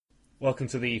Welcome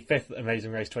to the fifth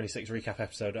Amazing Race 26 recap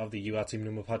episode of the You Are Team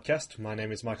Number podcast. My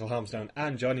name is Michael Harmstone,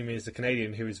 and joining me is the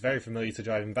Canadian who is very familiar to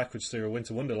driving backwards through a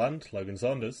winter wonderland, Logan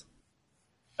Saunders.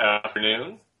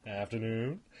 Afternoon.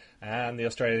 Afternoon. And the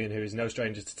Australian who is no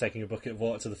stranger to taking a bucket of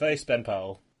water to the face, Ben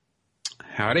Powell.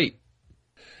 Howdy.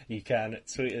 You can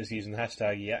tweet us using the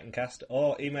hashtag YattonCast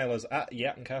or email us at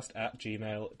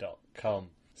yattoncast@gmail.com.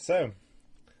 So,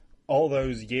 all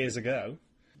those years ago,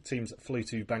 teams flew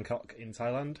to Bangkok in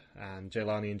Thailand, and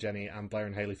Jaylani and Jenny and Blair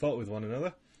and Haley fought with one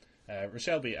another.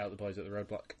 Rochelle beat out the boys at the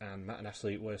roadblock, and Matt and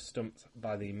Ashley were stumped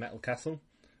by the Metal Castle,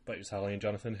 but it was Holly and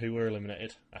Jonathan who were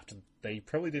eliminated after they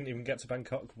probably didn't even get to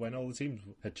Bangkok when all the teams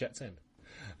had checked in.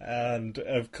 And,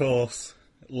 of course,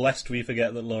 lest we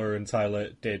forget that Laura and Tyler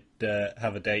did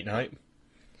have a date night,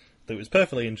 that was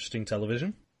perfectly interesting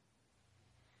television.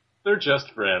 They're just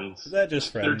friends. They're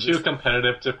just friends. They're too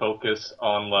competitive to focus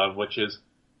on love, which is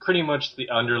pretty much the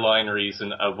underlying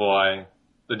reason of why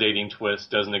the dating twist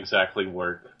doesn't exactly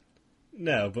work.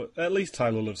 No, but at least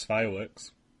Tyler loves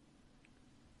fireworks.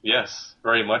 Yes,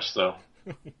 very much so.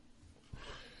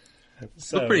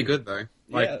 Looked pretty good though.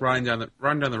 Like yeah. riding down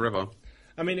the river.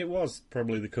 I mean, it was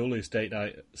probably the coolest date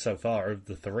night so far of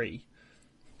the three.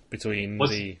 Was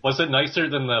it nicer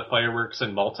than the fireworks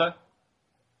in Malta?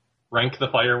 Rank the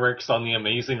fireworks on the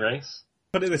Amazing Race?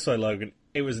 Put it this way, Logan.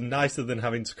 It was nicer than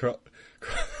having to crawl.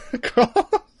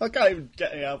 I can't even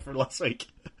get it out from last week.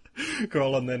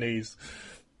 Crawl on their knees.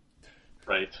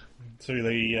 Right. Through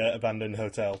the abandoned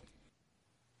hotel.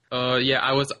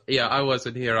 I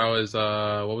wasn't here. I was,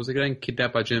 what was it again?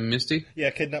 Kidnapped by Jim and Misty? Yeah,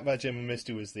 Kidnapped by Jim and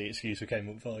Misty was the excuse we came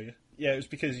up for you. Yeah, it was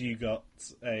because you got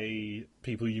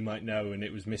people you might know, and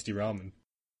it was Misty Ramen.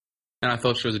 And I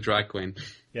thought she was a drag queen.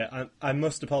 Yeah, I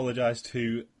must apologise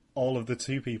to all of the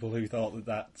two people who thought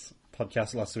that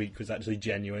podcast last week was actually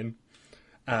genuine,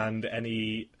 and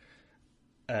any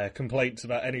complaints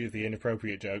about any of the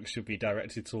inappropriate jokes should be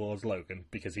directed towards Logan,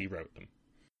 because he wrote them.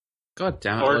 God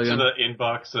damn it, Or Logan. to the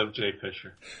inbox of Jay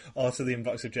Fisher. Or to the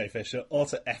inbox of Jay Fisher, or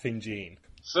to effing Gene.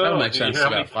 So, That'll make did you sense hear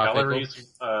how many about 5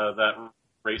 calories that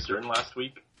racer in last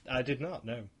week? I did not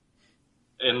know.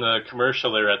 In the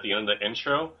commercial there at the end of the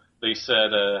intro, they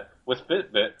said, with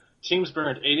Fitbit, teams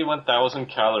burned 81,000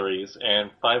 calories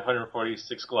and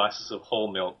 546 glasses of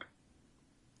whole milk.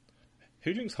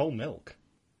 Who drinks whole milk?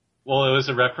 Well, it was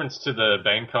a reference to the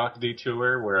Bangkok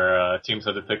detour where teams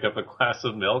had to pick up a glass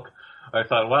of milk. I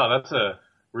thought, wow, that's a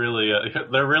really,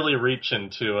 they're really reaching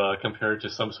to compare it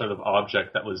to some sort of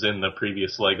object that was in the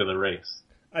previous leg of the race.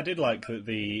 I did like that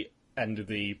the end of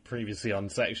the previously on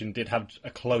section did have a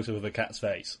close-up of a cat's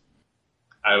face.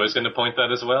 I was going to point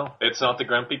that as well. It's not the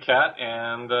grumpy cat,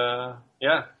 and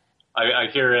yeah. I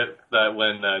hear it that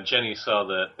when Jenny saw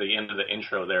the end of the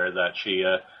intro there, that she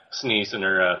sneezed and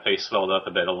her face swelled up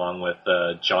a bit along with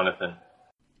Jonathan.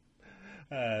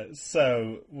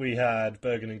 So we had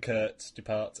Bergen and Kurt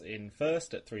depart in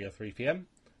first at 3:03 p.m,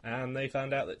 and they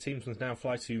found out that teams must now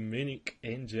fly to Munich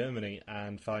in Germany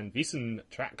and find Wiesen,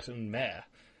 Tracht and Mehr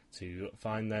to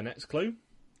find their next clue.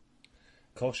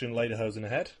 Caution Lederhosen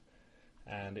ahead.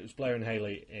 And it was Blair and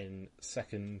Haley in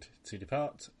second to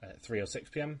depart at 3:06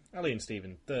 p.m. Ali and Steve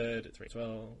in third at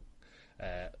 3:12.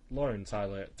 Laura and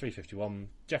Tyler at 3:51.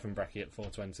 Jeff and Bracky at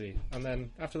 4:20. And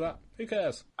then after that, who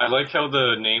cares? I like how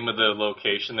the name of the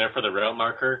location there for the route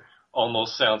marker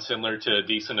almost sounds similar to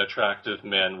Decent Attractive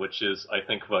Men, which is, I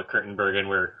think, what Kurt and Bergen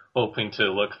were hoping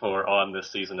to look for on this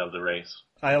season of the race.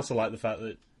 I also like the fact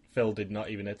that Phil did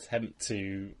not even attempt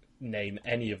to name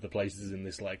any of the places in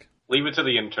this leg. Leave it to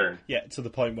the intern. Yeah, to the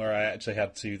point where I actually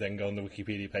had to then go on the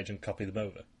Wikipedia page and copy them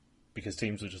over. Because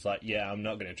teams were just like, yeah, I'm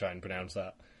not going to try and pronounce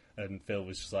that. And Phil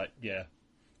was just like, yeah,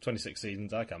 26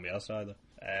 seasons, I can't be arsed either.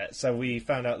 So we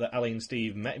found out that Ali and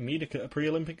Steve met in Munich at a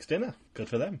pre-Olympics dinner. Good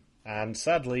for them. And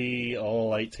sadly,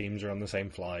 all 8 teams are on the same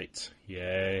flight.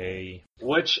 Yay.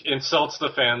 Which insults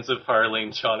the fans of Harley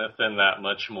and Jonathan that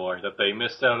much more, that they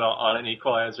missed out on an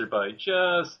equalizer by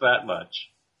just that much.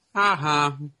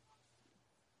 Haha.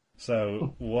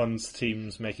 So, once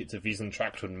teams make it to Wiesen,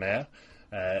 Tracht and Mehr,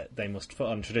 they must put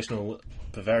on traditional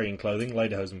Bavarian clothing,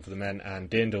 lederhosen for the men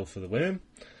and dirndl for the women.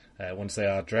 Once they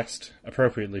are dressed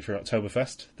appropriately for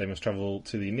Oktoberfest, they must travel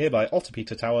to the nearby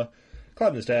Altapeter Tower,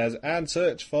 climb the stairs, and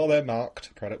search for their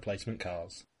marked product placement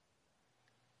cars.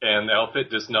 And the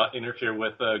outfit does not interfere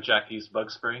with Jackie's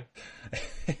bug spray?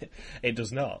 It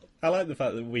does not. I like the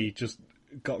fact that we just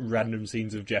got random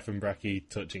scenes of Jeff and Bracky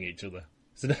touching each other.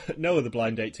 So no other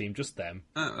blind date team, just them.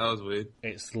 That was weird.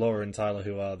 It's Laura and Tyler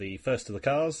who are the first to the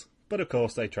cars, but of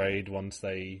course they trade once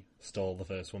they stall the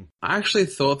first one. I actually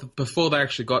thought that before they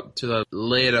actually got to the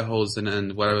Lederhosen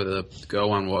and whatever the girl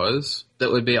one was,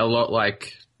 that would be a lot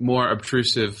like more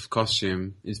obtrusive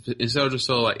costume. Instead of just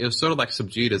sort of like, it was sort of like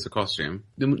subdued as a costume.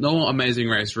 The normal Amazing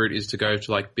Race route is to go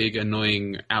to like big,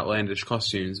 annoying, outlandish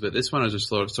costumes, but this one was just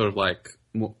sort of like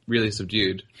more, really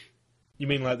subdued. You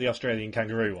mean like the Australian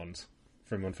kangaroo ones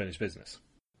from Unfinished Business?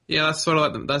 Yeah, that's sort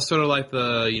of like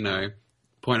the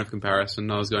point of comparison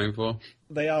I was going for.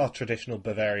 They are traditional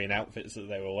Bavarian outfits that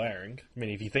they were wearing. I mean,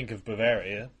 if you think of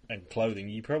Bavaria and clothing,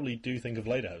 you probably do think of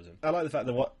Lederhosen. I like the fact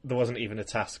that there wasn't even a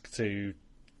task to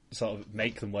sort of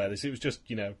make them wear this. It was just,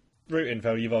 route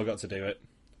info, you've all got to do it.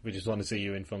 We just want to see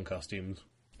you in fun costumes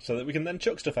so that we can then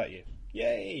chuck stuff at you.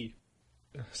 Yay!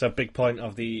 So a big point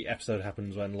of the episode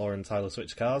happens when Laura and Tyler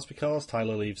switch cars because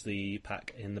Tyler leaves the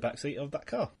pack in the backseat of that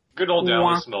car. Good old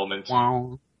Dallas moment.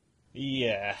 Wow.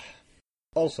 Yeah.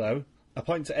 Also, a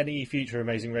point to any future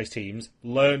Amazing Race teams,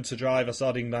 learn to drive a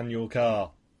sodding manual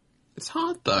car. It's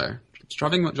hard, though.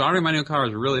 Driving a manual car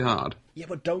is really hard. Yeah,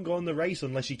 but don't go on the race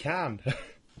unless you can.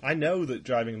 I know that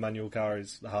driving a manual car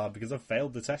is hard because I've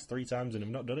failed the test 3 times and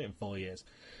have not done it in 4 years.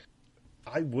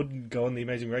 I wouldn't go on the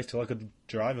Amazing Race till I could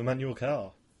drive a manual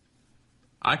car.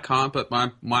 I can't, but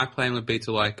my plan would be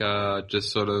to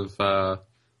just sort of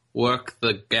work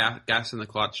the gas in the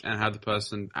clutch and have the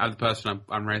person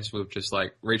I'm racing with just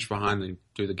like reach behind and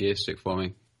do the gear stick for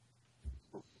me.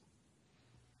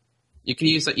 You can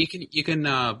use that. You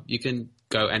can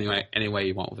go any way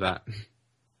you want with that.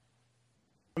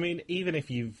 I mean, even if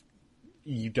you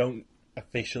don't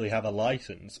officially have a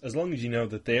license, as long as you know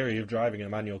the theory of driving a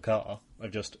manual car,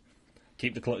 of just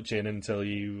keep the clutch in until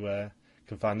you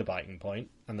can find the biting point,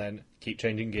 and then keep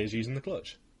changing gears using the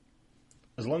clutch.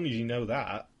 As long as you know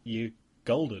that, you're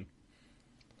golden.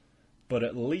 But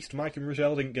at least Mike and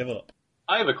Rochelle didn't give up.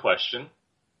 I have a question.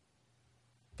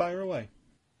 Fire away.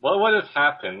 What would have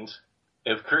happened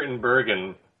if Kurt and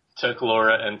Bergen took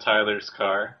Laura and Tyler's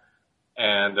car,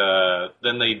 and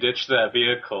then they ditched that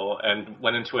vehicle and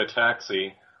went into a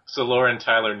taxi, so Laura and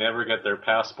Tyler never get their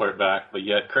passport back, but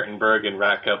yet Kurt and Bergen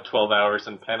rack up 12 hours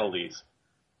in penalties?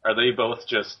 Are they both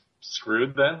just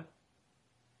screwed then?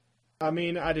 I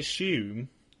mean, I'd assume...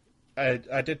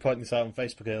 I did point this out on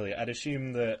Facebook earlier. I'd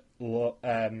assume that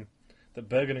that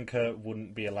Bergen and Kurt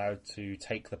wouldn't be allowed to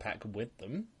take the pack with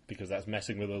them, because that's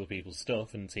messing with other people's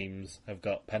stuff, and teams have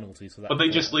got penalties for that. But they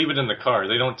just leave it in the car.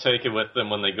 They don't take it with them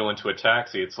when they go into a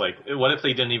taxi. It's like, what if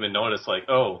they didn't even notice, like,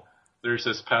 oh, there's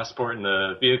this passport in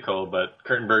the vehicle, but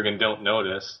Kurt and Bergen don't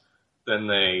notice. Then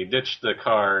they ditch the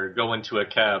car, go into a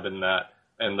cab, and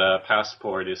the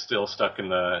passport is still stuck in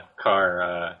the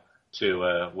car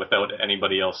without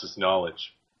anybody else's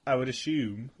knowledge. I would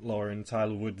assume Laura and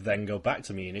Tyler would then go back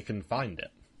to Munich and find it.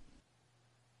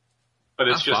 But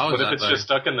it's just, what if it's just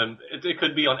stuck in the... It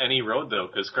could be on any road, though,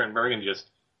 because Kurt and Bergen just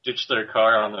ditched their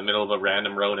car on the middle of a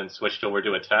random road and switched over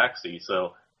to a taxi,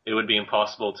 so it would be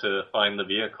impossible to find the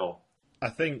vehicle. I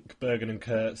think Bergen and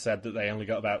Kurt said that they only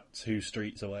got about 2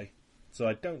 streets away, so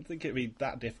I don't think it'd be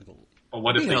that difficult. Well,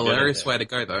 what if they a hilarious way to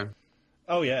go, though.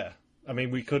 Oh, yeah. I mean,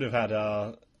 we could have had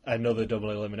another double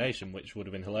elimination, which would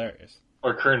have been hilarious.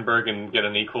 Or Kurt and Bergen get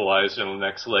an equalizer in the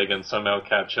next leg and somehow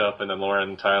catch up, and then Laura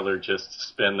and Tyler just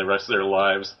spend the rest of their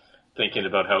lives thinking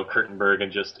about how Kurt and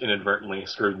Bergen just inadvertently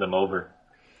screwed them over.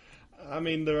 I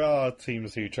mean, there are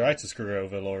teams who try to screw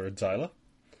over Laura and Tyler,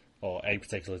 or a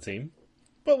particular team,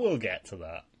 but we'll get to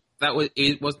that.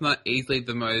 Wasn't that easily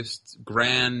the most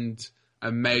grand,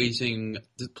 amazing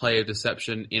play of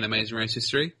deception in Amazing Race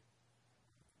history?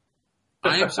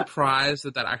 I am surprised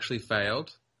that actually failed.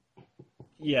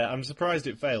 Yeah, I'm surprised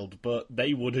it failed, but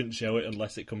they wouldn't show it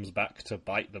unless it comes back to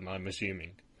bite them, I'm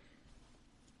assuming.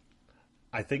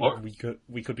 I think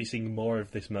we could be seeing more of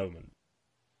this moment.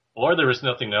 Or there was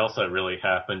nothing else that really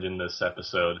happened in this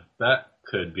episode. That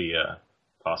could be a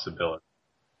possibility.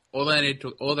 All they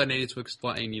needed to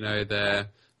explain, their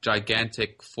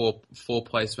gigantic four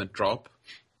placement drop.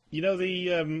 You know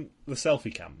the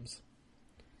selfie cams?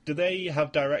 Do they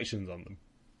have directions on them?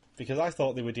 Because I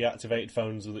thought they were deactivated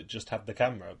phones that just had the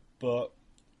camera, but...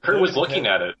 Kurt was looking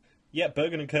at it. Yeah,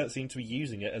 Bergen and Kurt seemed to be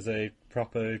using it as a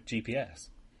proper GPS,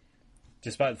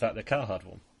 despite the fact their car had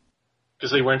one.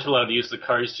 Because they weren't allowed to use the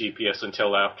car's GPS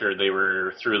until after they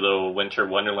were through the Winter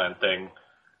Wonderland thing.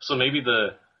 So maybe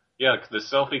the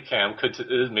selfie cam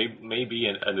may be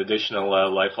an additional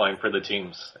lifeline for the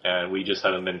teams, and we just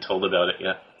haven't been told about it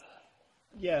yet.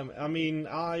 Yeah, I mean,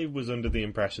 I was under the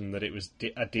impression that it was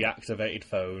a deactivated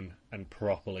phone and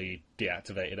properly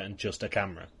deactivated and just a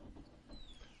camera.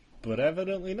 But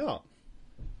evidently not.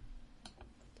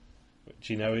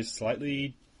 Which, is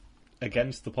slightly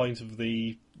against the point of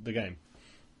the game.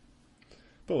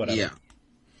 But whatever.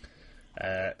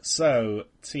 Yeah. So,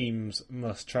 teams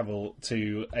must travel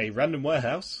to a random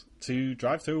warehouse to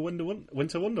drive through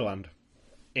Winter Wonderland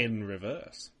in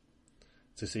reverse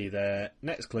to see their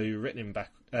next clue written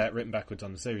backwards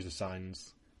on a series of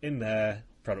signs in their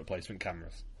product placement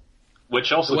cameras.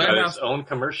 Which also got its own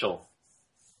commercial.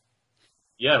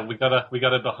 Yeah, we got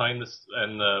a behind this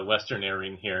in the Western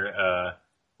airing here.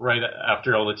 Right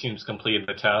after all the teams completed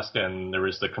the task and there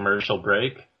was the commercial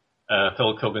break,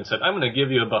 Phil Kogan said, "I'm going to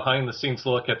give you a behind-the-scenes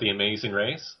look at the Amazing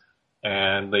Race."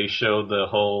 And they showed the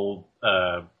whole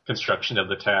construction of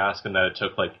the task, and that it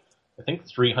took I think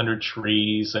 300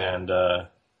 trees and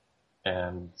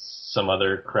some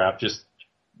other crap, just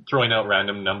throwing out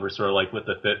random numbers, sort of like with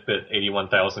the Fitbit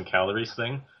 81,000 calories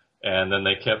thing. And then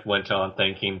they went on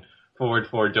thanking Ford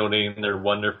for donating their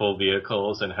wonderful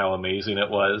vehicles and how amazing it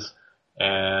was.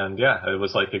 And yeah, it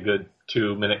was like a good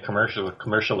 2-minute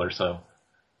commercial or so.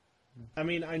 I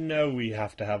mean, I know we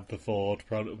have to have the Ford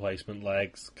product placement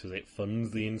legs because it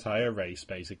funds the entire race,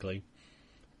 basically.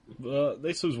 But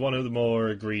this was one of the more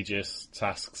egregious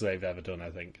tasks they've ever done, I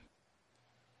think.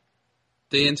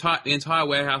 The entire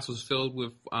warehouse was filled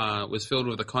with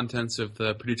the contents of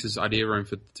the producer's idea room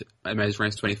for Amazing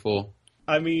Race 24.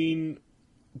 I mean,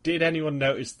 did anyone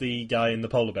notice the guy in the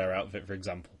polar bear outfit, for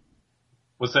example?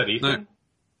 Was that Ethan?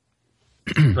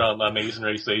 No. From Amazing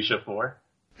Race Asia 4?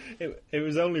 It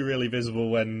was only really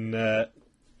visible when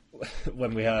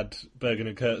we had Bergen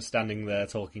and Kurt standing there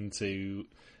talking to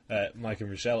Mike and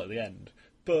Rochelle at the end.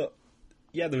 But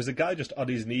yeah, there was a guy just on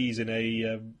his knees in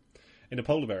a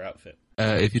polar bear outfit.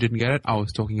 If you didn't get it, I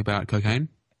was talking about cocaine.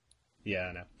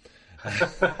 Yeah, I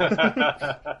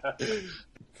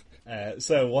know.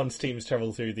 So once teams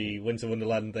travel through the Winter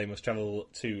Wonderland, they must travel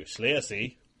to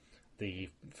Schliersee, the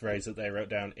phrase that they wrote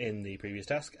down in the previous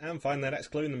task, and find their next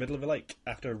clue in the middle of a lake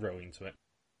after rowing to it.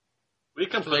 We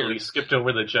completely skipped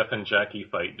over the Jeff and Jackie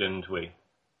fight, didn't we?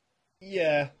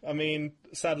 Yeah, I mean,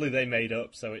 sadly they made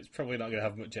up, so it's probably not going to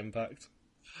have much impact.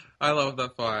 I love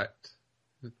that fight.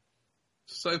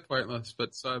 So pointless,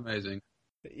 but so amazing.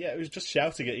 Yeah, it was just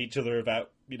shouting at each other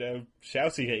about,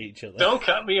 shouting at each other. Don't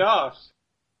cut me off!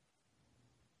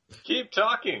 Keep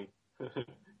talking!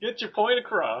 Get your point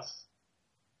across!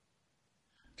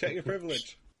 Check your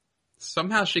privilege.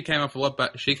 Somehow she came off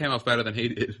she came off better than he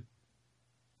did.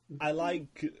 I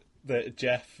like that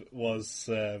Jeff was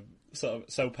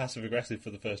so passive aggressive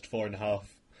for the first 4.5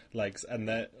 legs, and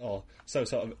then so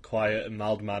sort of quiet and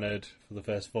mild mannered for the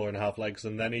first 4.5 legs,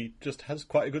 and then he just has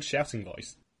quite a good shouting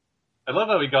voice. I love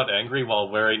how he got angry while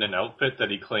wearing an outfit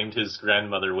that he claimed his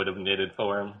grandmother would have knitted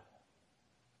for him.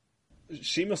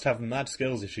 She must have mad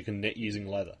skills if she can knit using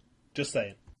leather. Just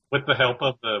saying. With the help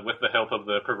of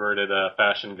the perverted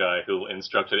fashion guy who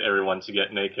instructed everyone to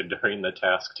get naked during the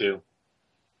task too.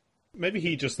 Maybe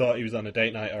he just thought he was on a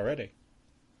date night already.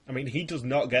 I mean, he does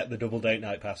not get the double date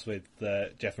night pass with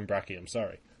Jeff and Bracky, I'm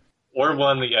sorry. Or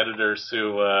one of the editors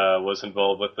who was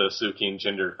involved with the Suki and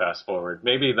Jinder fast forward.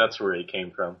 Maybe that's where he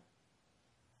came from.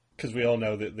 Because we all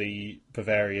know that the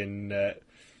Bavarian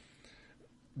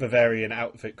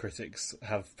outfit critics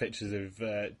have pictures of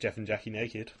Jeff and Jackie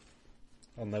naked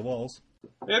on their walls.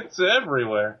 It's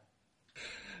everywhere.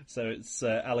 So it's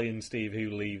Ali and Steve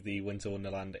who leave the Winter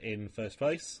Wonderland in first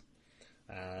place.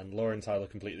 And Laura and Tyler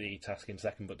complete the task in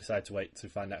second, but decide to wait to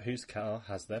find out whose car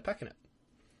has their pack in it.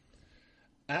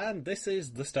 And this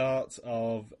is the start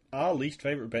of our least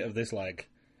favourite bit of this leg.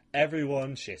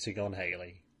 Everyone shitting on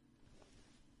Hayley.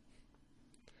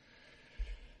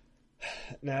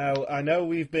 Now, I know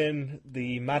we've been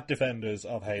the mad defenders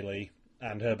of Hayley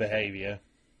and her behaviour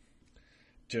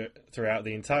throughout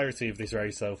the entirety of this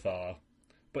race so far,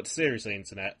 but seriously,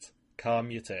 Internet,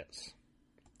 calm your tits.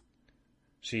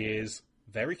 She is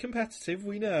very competitive,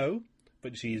 we know,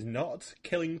 but she is not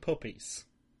killing puppies.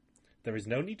 There is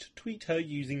no need to tweet her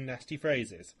using nasty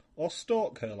phrases, or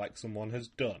stalk her like someone has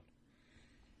done.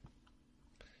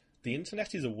 The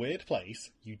Internet is a weird place,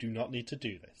 you do not need to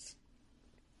do this.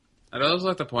 I'd also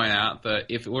like to point out that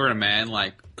if it were a man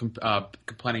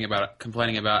complaining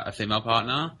about a female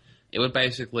partner, it would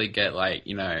basically get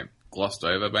glossed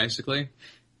over, basically.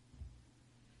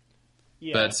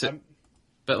 Yeah, but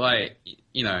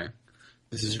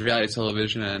this is reality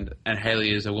television, and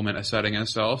Hayley is a woman asserting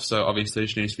herself, so obviously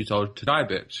she needs to be told to die,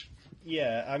 bitch.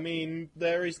 Yeah, I mean,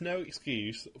 there is no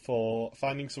excuse for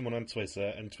finding someone on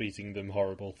Twitter and tweeting them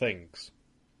horrible things.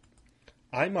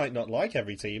 I might not like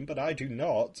every team, but I do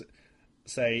not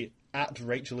say, at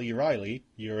Rachel E. Riley,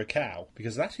 you're a cow,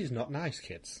 because that is not nice,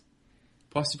 kids.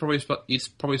 Plus, you'd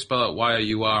probably spell out why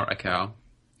you are a cow.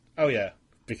 Oh, yeah,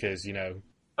 because,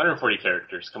 140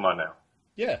 characters, come on now.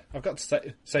 Yeah, I've got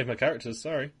to save my characters,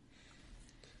 sorry.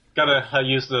 Gotta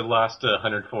use the last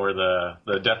 100 for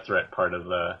the death threat part of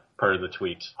per the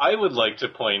tweet. I would like to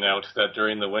point out that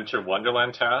during the Winter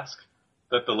Wonderland task,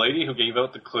 that the lady who gave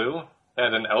out the clue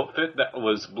had an outfit that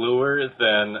was bluer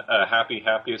than a Happy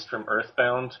Happiest from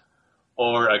Earthbound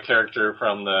or a character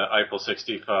from the Eiffel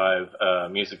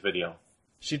 65 music video.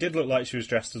 She did look like she was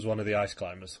dressed as one of the ice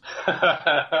climbers.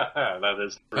 That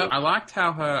is true. I liked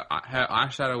how her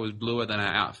eyeshadow was bluer than her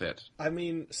outfit. I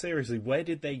mean, seriously, where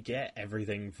did they get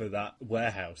everything for that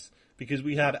warehouse? Because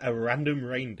we had a random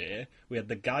reindeer, we had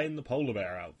the guy in the polar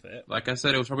bear outfit. Like I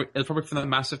said, it was probably from the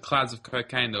massive clouds of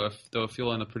cocaine that were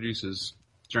fueling the producers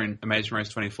during Amazing Race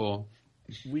 24.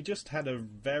 We just had a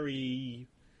very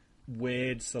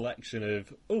weird selection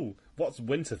of, what's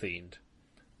winter themed?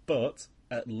 But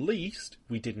at least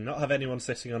we did not have anyone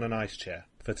sitting on an ice chair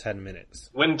for 10 minutes.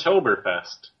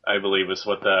 Wintoberfest, I believe, is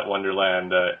what that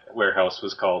Wonderland warehouse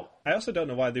was called. I also don't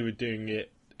know why they were doing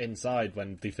it inside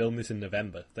when they filmed this in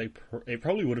November. It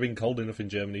probably would have been cold enough in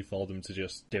Germany for them to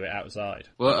just do it outside.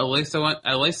 Well, at least they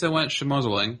weren't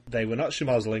schmozzling. They were not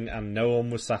schmozzling, and no one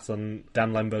was sat on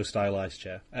Dan Lembo style ice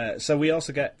chair. So we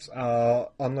also get our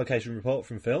on-location report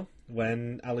from Phil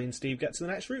when Ali and Steve get to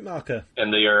the next route marker.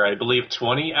 And they are, I believe,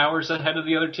 20 hours ahead of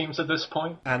the other teams at this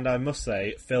point. And I must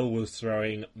say, Phil was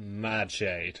throwing mad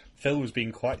shade. Phil was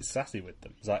being quite sassy with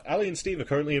them. It's like, Ali and Steve are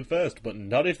currently in first, but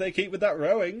not if they keep with that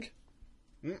rowing.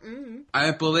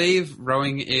 I believe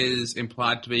rowing is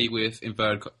implied to be with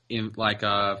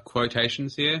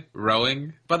quotations here.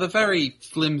 Rowing. By the very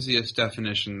flimsiest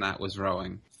definition, that was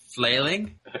rowing.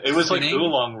 Flailing? It was Spinning? like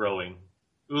oolong rowing.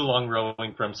 Oolong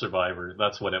rowing from Survivor.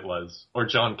 That's what it was. Or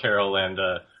John Carroll and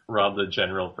Rob the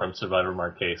General from Survivor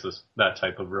Marquesas. That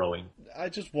type of rowing. I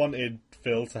just wanted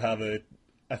Phil to have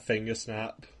a finger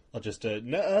snap. Or just a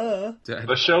nuh-uh.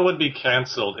 The show would be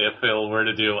cancelled if Phil were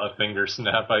to do a finger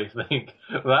snap, I think.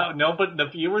 But the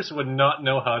viewers would not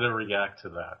know how to react to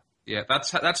that. Yeah,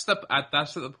 that's at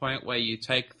the point where you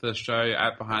take the show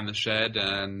out behind the shed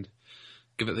and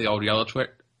give it the old yellow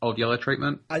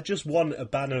treatment. I just want a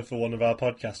banner for one of our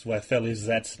podcasts where Phil is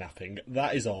Z-snapping.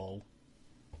 That is all.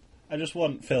 I just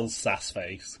want Phil's sass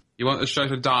face. You want the show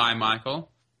to die,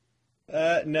 Michael?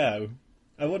 No.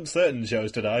 I want certain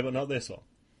shows to die, but not this one.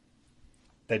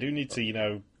 They do need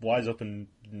to, wise up and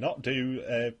not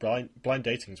do blind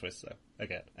dating twists, though,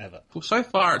 again, ever. Well, so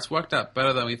far it's worked out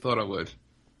better than we thought it would.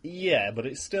 Yeah, but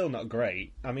it's still not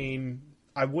great. I mean,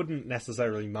 I wouldn't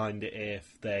necessarily mind it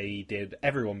if they did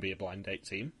everyone be a blind date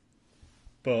team.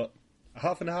 But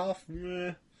half and half,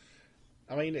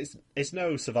 I mean, it's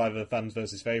no Survivor fans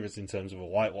versus favourites in terms of a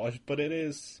whitewash, but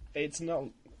it's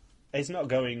not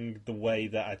going the way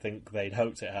that I think they'd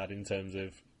hoped it had in terms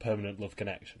of permanent love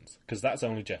connections, because that's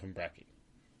only Jeff and Bracky.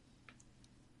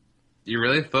 You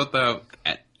really thought, though,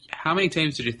 how many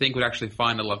teams did you think would actually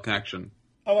find a love connection?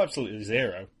 Oh, absolutely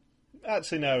zero.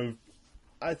 Actually, no.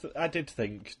 I did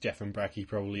think Jeff and Bracky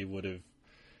probably would have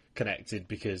connected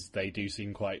because they do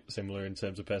seem quite similar in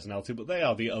terms of personality, but they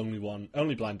are the only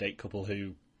blind date couple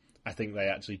who I think they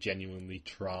actually genuinely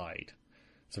tried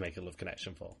to make a love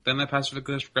connection for. Then they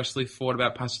passively-aggressively fought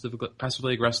about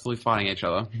passively-aggressively fighting each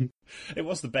other. It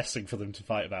was the best thing for them to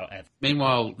fight about ever.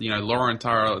 Meanwhile, Laura and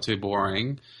Tara are too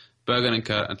boring. Bergen and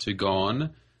Kurt are too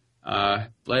gone.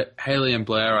 Haley and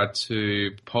Blair are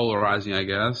too polarizing, I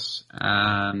guess.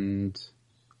 And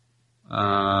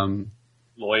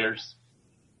lawyers.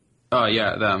 Oh,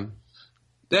 yeah, them.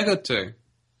 They're good too.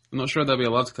 I'm not sure there'll be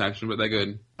a love connection, but they're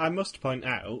good. I must point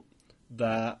out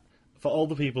that for all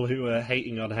the people who are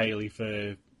hating on Haley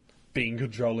for being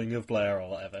controlling of Blair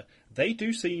or whatever, they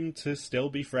do seem to still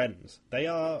be friends. They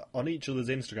are on each other's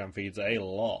Instagram feeds a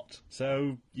lot.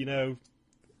 So,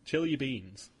 chill your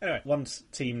beans. Anyway, once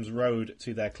teams rode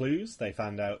to their clues, they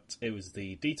found out it was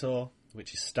the detour,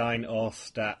 which is Stein or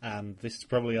Stat, and this is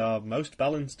probably our most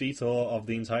balanced detour of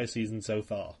the entire season so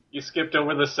far. You skipped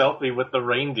over the selfie with the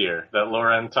reindeer that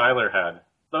Laura and Tyler had.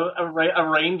 A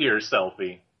reindeer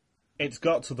selfie. It's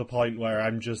got to the point where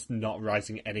I'm just not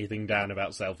writing anything down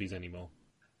about selfies anymore.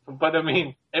 But I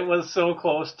mean, it was so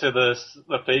close to the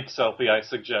fake selfie I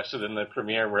suggested in the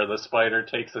premiere where the spider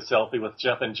takes a selfie with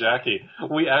Jeff and Jackie.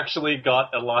 We actually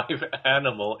got a live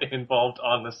animal involved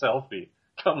on the selfie.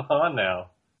 Come on now.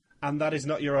 And that is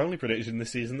not your only prediction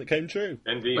this season that came true.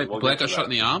 Indeed. Wait, Blair got shot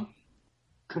in the arm?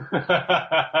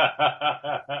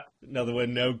 No, there were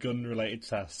no gun-related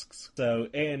tasks. So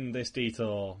in this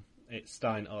detour, it's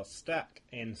Stein or Stack.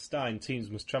 In Stein,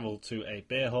 teams must travel to a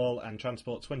beer hall and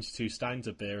transport 22 steins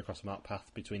of beer across a marked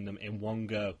path between them in one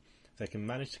go. If they can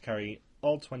manage to carry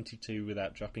all 22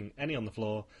 without dropping any on the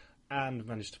floor, and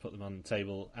manage to put them on the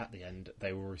table. At the end,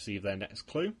 they will receive their next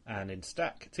clue. And in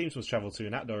Stack, teams must travel to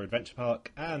an outdoor adventure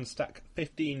park and stack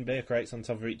 15 beer crates on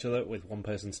top of each other, with one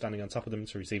person standing on top of them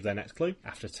to receive their next clue.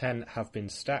 After 10 have been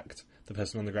stacked, the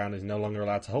person on the ground is no longer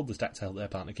allowed to hold the stack to help their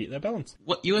partner keep their balance.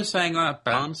 What you were saying about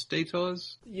balance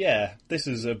detours? Yeah, this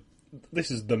is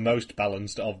the most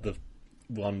balanced of the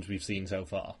ones we've seen so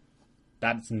far.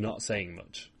 That's not saying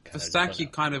much. For Stack, you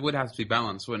kind of would have to be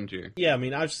balanced, wouldn't you? Yeah, I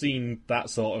mean, I've seen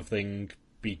that sort of thing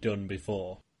be done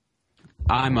before.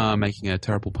 I'm making a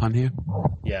terrible pun here.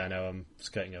 Yeah, I know, I'm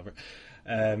skirting over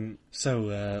it.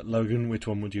 So, Logan, which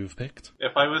one would you have picked?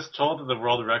 If I was told that the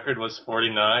world record was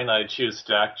 49, I'd choose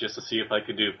Stack just to see if I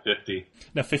could do 50.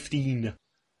 No, 15.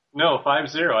 No,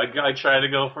 5-0. I'd try to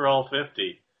go for all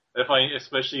 50.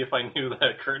 Especially if I knew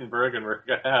that Kurt and Bergen were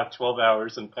going to have 12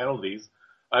 hours and penalties.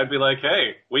 I'd be like,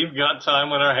 hey, we've got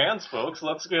time on our hands, folks.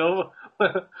 Let's go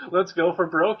for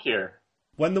broke here.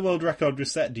 When the world record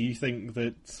was set, do you think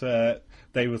that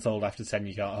they were told after 10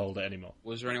 you can't hold it anymore?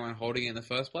 Was there anyone holding it in the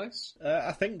first place?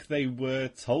 I think they were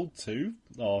told to,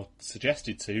 or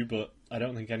suggested to, but I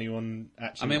don't think anyone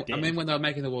actually did. I mean when they were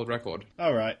making the world record.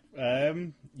 All right.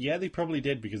 Yeah, they probably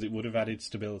did, because it would have added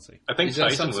stability. I think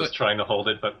Tyson was trying to hold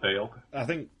it, but failed. I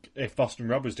think if Boston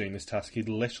Rob was doing this task, he'd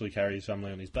literally carry his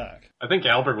family on his back. I think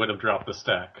Albert would have dropped the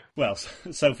stack. Well,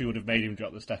 Sophie would have made him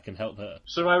drop the stack and help her.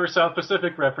 Survivor South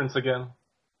Pacific reference again.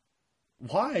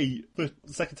 Why? The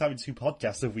second time in 2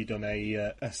 podcasts have we done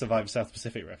a Survivor South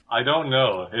Pacific reference? I don't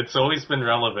know. It's always been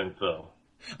relevant, though.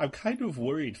 I'm kind of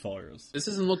worried for us. This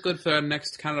doesn't look good for our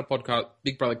next Canada podcast,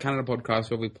 Big Brother Canada podcast,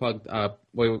 where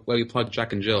we plug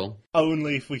Jack and Jill.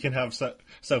 Only if we can have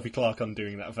Sophie Clark on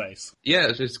doing that face. Yeah,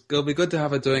 it'll be good to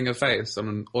have her doing a face on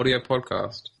an audio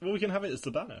podcast. Well, we can have it as the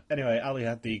banner. Anyway, Ali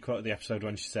had the quote of the episode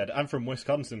when she said, "I'm from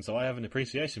Wisconsin, so I have an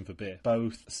appreciation for beer."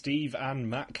 Both Steve and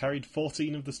Matt carried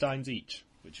 14 of the steins each,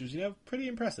 which was, pretty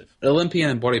impressive. Olympian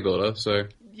and bodybuilder, so...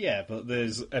 Yeah, but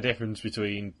there's a difference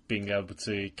between being able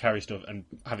to carry stuff and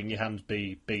having your hands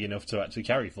be big enough to actually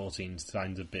carry 14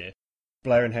 steins of beer.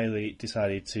 Blair and Hayley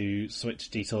decided to switch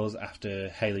detours after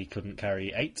Hayley couldn't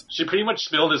carry 8. She pretty much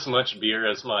spilled as much beer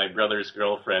as my brother's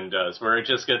girlfriend does, where it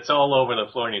just gets all over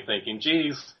the floor and you're thinking,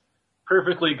 geez,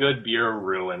 perfectly good beer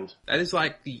ruined. That is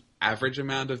like the average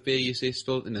amount of beer you see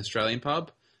spilled in an Australian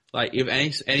pub. Like, if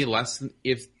any less than...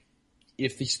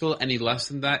 If you spill any less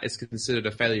than that, it's considered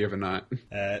a failure of a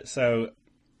night. So,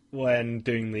 when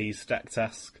doing the stack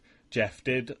task, Jeff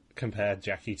did compare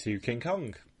Jackie to King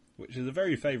Kong, which is a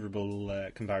very favourable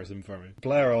comparison for him.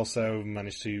 Blair also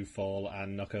managed to fall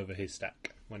and knock over his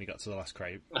stack when he got to the last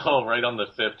crate. Oh, right on the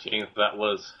 15th. That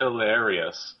was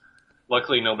hilarious.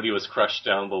 Luckily, nobody was crushed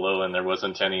down below and there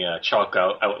wasn't any chalk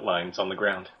outlines on the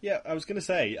ground. Yeah, I was going to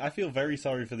say, I feel very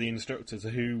sorry for the instructors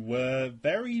who were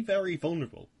very, very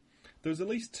vulnerable. There was at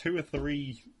least 2 or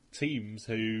 3 teams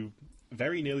who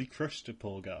very nearly crushed a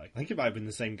poor guy. I think it might have been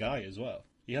the same guy as well.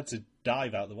 He had to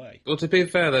dive out the way. Well, to be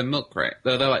fair, they're milk crate.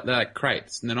 They're like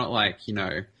crates, and they're not like,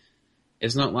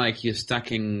 it's not like you're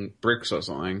stacking bricks or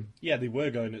something. Yeah, they were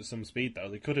going at some speed, though.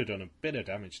 They could have done a bit of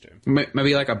damage to him.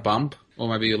 Maybe like a bump, or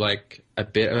maybe like a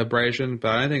bit of abrasion, but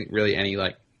I don't think really any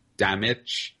like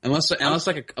damage. Unless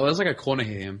like a corner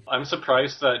hit him. I'm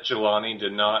surprised that Jelani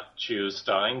did not choose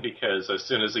Stein, because as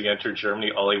soon as he entered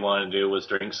Germany, all he wanted to do was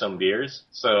drink some beers.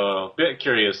 So, bit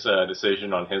curious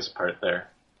decision on his part there.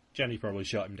 Jenny probably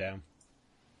shot him down.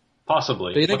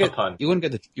 Possibly. But you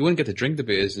wouldn't get to drink the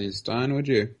beers in Stein, would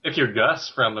you? If you're Gus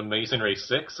from Amazing Race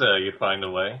 6, you'd find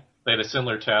a way. They had a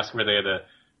similar task where they had to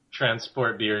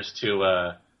transport beers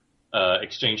to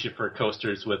exchange it for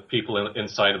coasters with people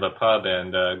inside of a pub,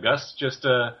 and Gus just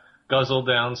guzzled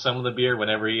down some of the beer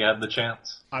whenever he had the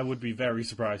chance. I would be very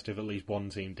surprised if at least one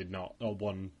team did not, or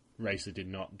one racer did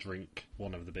not drink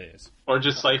one of the beers. Or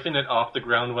just siphon it off the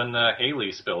ground when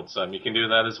Hayley spilled some. You can do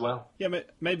that as well. Yeah,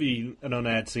 maybe an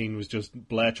unaired scene was just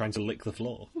Blair trying to lick the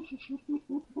floor.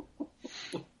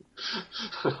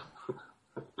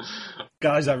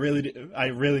 Guys, I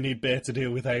really need beer to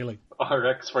deal with Hayley.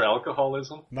 RX for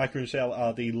alcoholism? Mike and Michelle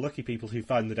are the lucky people who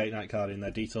find the date night card in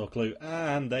their detour clue,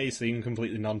 and they seem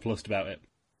completely nonplussed about it.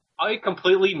 I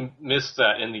completely missed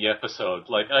that in the episode.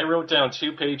 Like, I wrote down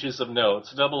 2 pages of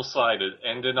notes, double-sided,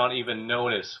 and did not even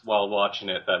notice while watching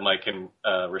it that Mike and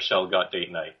Rochelle got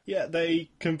date night. Yeah, they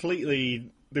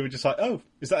were just like, oh,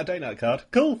 is that a date night card?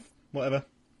 Cool, whatever.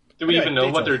 Do we even know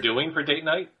what they're doing for date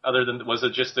night? Other than, was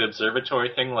it just the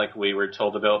observatory thing like we were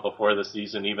told about before the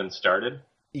season even started?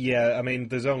 Yeah, I mean,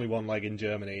 there's only one leg in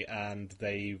Germany, and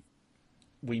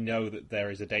we know that there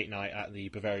is a date night at the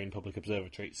Bavarian Public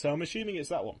Observatory, so I'm assuming it's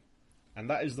that one. And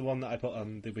that is the one that I put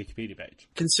on the Wikipedia page.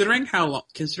 Considering how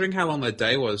long the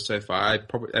day was so far, I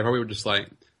probably would just like,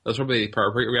 that's probably the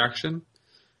appropriate reaction.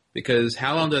 Because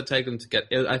how long did it take them to get...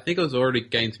 I think it was already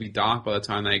getting to be dark by the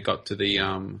time they got to the...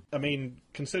 I mean,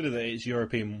 consider that it's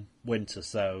European winter,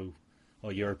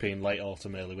 or European late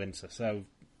autumn, early winter, so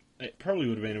it probably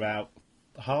would have been about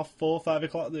 4:30, 5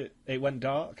 o'clock that it went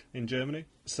dark in Germany.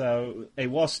 So it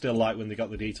was still light when they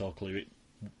got the detour clue. It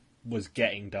was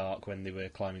getting dark when they were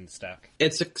climbing the stack.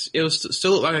 It was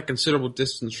still like a considerable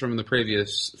distance from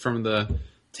the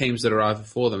teams that arrived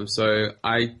before them, so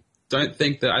I don't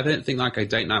think like a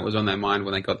date night was on their mind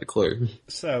when they got the clue.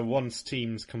 So once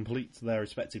teams complete their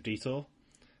respective detour,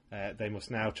 they must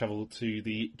now travel to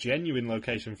the genuine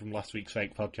location from last week's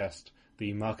fake podcast,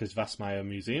 the Marcus Vassmeyer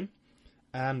Museum,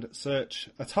 and search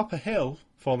atop a hill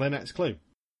for their next clue.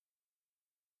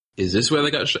 Is this where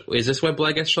Is this where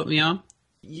Blair gets shot in the arm?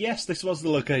 Yes, this was the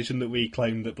location that we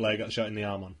claimed that Blair got shot in the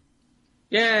arm on.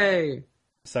 Yay!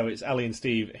 So it's Ellie and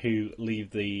Steve who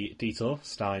leave the detour,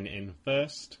 Stein in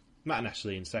first, Matt and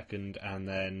Ashley in second, and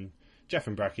then Jeff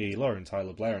and Bracky, Lauren,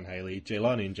 Tyler, Blair and Hayley,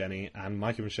 Jaylani and Jenny, and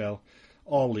Mike and Michelle,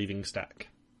 all leaving stack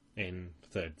in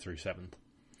 3rd through 7th.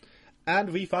 And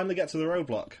we finally get to the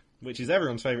roadblock, which is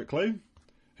everyone's favourite clue.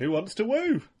 Who wants to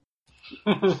woo?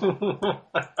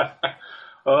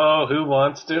 Oh, who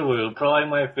wants to woo? Probably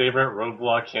my favorite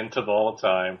roadblock hint of all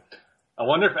time. I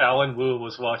wonder if Alan Wu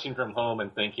was watching from home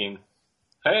and thinking,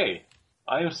 hey,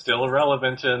 I am still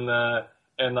relevant in the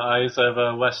eyes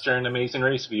of Western Amazing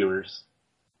Race viewers.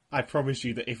 I promise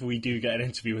you that if we do get an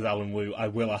interview with Alan Wu, I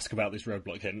will ask about this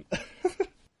roadblock hint.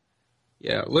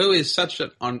 Yeah, Wu is such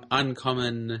an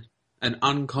uncommon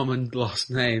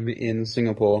last name in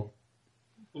Singapore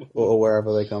or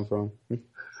wherever they come from.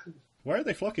 Where are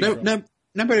they flocking from?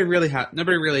 Nobody really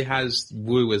has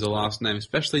Wu as a last name,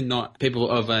 especially not people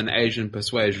of an Asian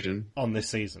persuasion. On this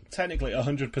season. Technically,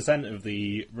 100% of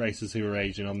the racers who are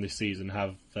Asian on this season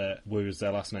have Wu as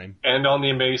their last name. And on the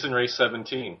Amazing Race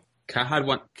 17.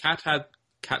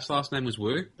 Kat's last name was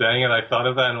Wu? Dang it, I thought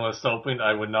of that and was hoping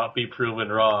I would not be proven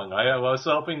wrong. I was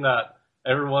hoping that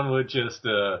everyone would just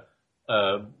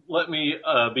let me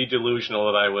be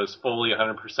delusional that I was fully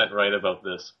 100% right about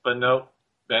this. But no,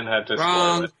 Ben had to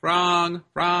spoil it.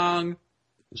 Wrong.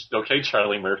 Okay,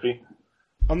 Charlie Murphy.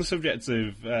 On the subject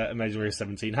of Amazing Race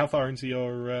 17, how far into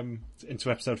your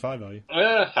into episode 5 are you?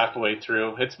 Halfway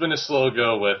through. It's been a slow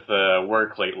go with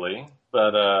work lately,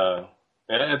 but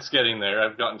it's getting there.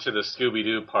 I've gotten to the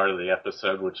Scooby-Doo part of the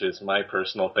episode, which is my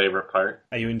personal favorite part.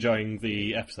 Are you enjoying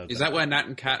the episode? Is that where Nat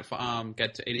and Kat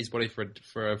get to eat his body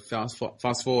for a fast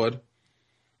forward?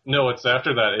 No, it's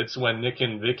after that. It's when Nick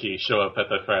and Vicky show up at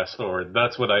the fast forward.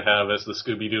 That's what I have as the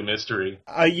Scooby-Doo mystery.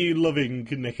 Are you loving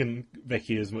Nick and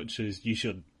Vicky as much as you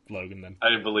should, Logan, then?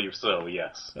 I believe so,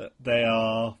 yes. They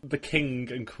are the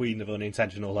king and queen of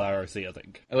unintentional ROC, I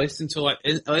think. At least until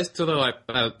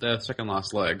the second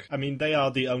last leg. I mean, they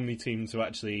are the only team to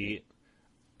actually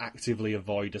actively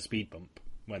avoid a speed bump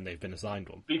when they've been assigned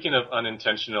one. Speaking of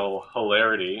unintentional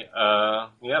hilarity,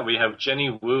 we have Jenny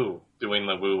Wu doing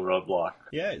the Wu roadblock.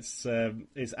 Yeah, it's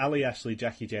Ali, Ashley,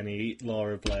 Jackie, Jenny,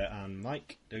 Laura, Blair, and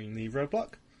Mike doing the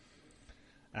roadblock.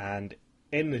 And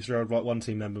in this roadblock, one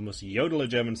team member must yodel a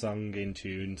German song in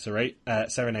tune,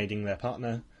 serenading their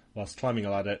partner whilst climbing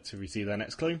a ladder to receive their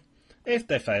next clue. If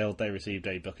they failed, they received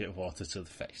a bucket of water to the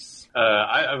face.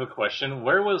 I have a question.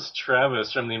 Where was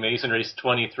Travis from the Amazing Race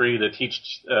 23 to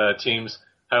teach teams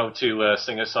how to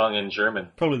sing a song in German?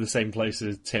 Probably the same place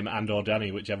as Tim and or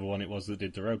Danny, whichever one it was that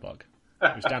did the roadblock.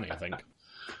 It was Danny, I think.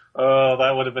 Oh,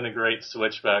 that would have been a great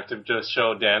switchback to just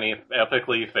show Danny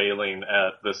epically failing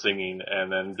at the singing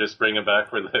and then just bring him back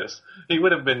for this. He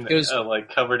would have been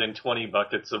covered in 20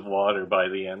 buckets of water by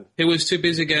the end. He was too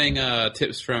busy getting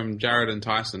tips from Jared and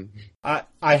Tyson. I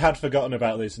had forgotten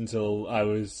about this until I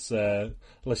was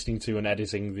listening to and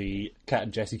editing the Cat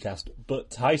and Jesse cast, but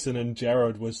Tyson and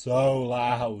Jared were so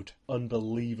loud.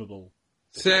 Unbelievable.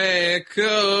 Seco,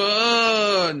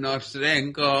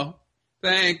 Nostrenko.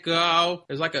 Thank God.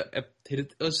 It was like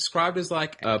it was described as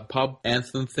like a pub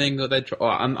anthem thing that they.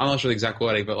 I'm not sure the exact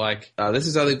wording, but like this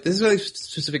is really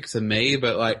specific to me.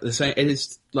 But like the same, it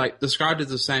is like described as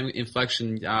the same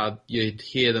inflection. You'd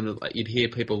hear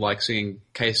people like singing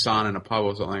K-San in a pub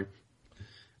or something.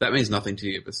 That means nothing to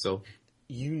you, but still.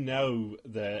 You know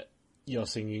that you're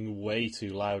singing way too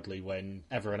loudly when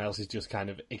everyone else is just kind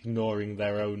of ignoring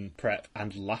their own prep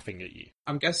and laughing at you.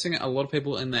 I'm guessing a lot of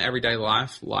people in their everyday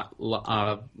life like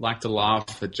to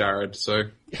laugh at Jared, so...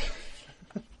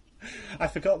 I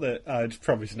forgot that I'd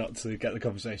promised not to get the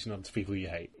conversation on to people you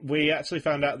hate. We actually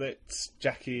found out that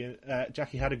Jackie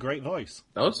had a great voice.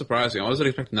 That was surprising. I wasn't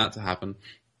expecting that to happen.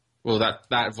 Well,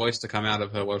 that voice to come out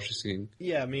of her while she's singing.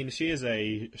 Yeah, I mean, she is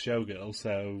a showgirl,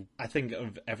 so I think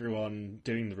of everyone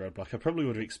doing the roadblock, I probably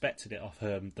would have expected it off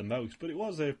her the most, but it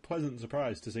was a pleasant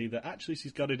surprise to see that actually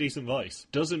she's got a decent voice.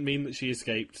 Doesn't mean that she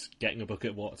escaped getting a bucket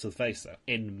of water to the face, though,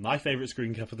 in my favourite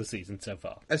screen cap of the season so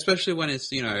far. Especially when it's,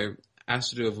 has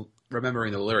to do with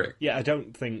remembering the lyric. Yeah, I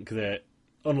don't think that,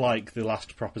 unlike the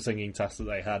last proper singing test that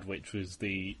they had, which was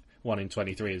the 1 in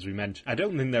 23, as we mentioned, I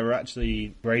don't think they were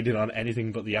actually graded on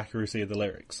anything but the accuracy of the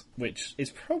lyrics, which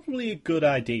is probably a good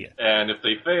idea. And if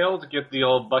they failed, get the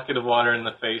old bucket of water in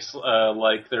the face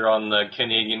like they're on the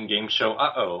Canadian game show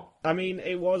Uh-Oh. I mean,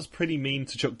 it was pretty mean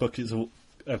to chuck buckets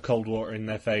of cold water in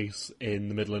their face in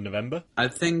the middle of November. I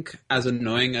think, as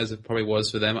annoying as it probably was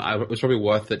for them, it was probably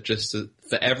worth it just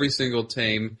for every single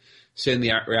team seeing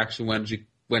the reaction when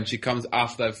she comes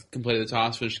after they've completed the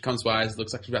task, when she comes by, it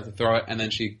looks like she's about to throw it, and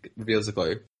then she reveals the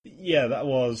glue. Yeah, that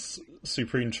was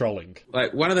supreme trolling.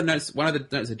 Like one of the notes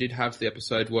I did have for the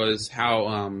episode was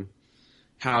how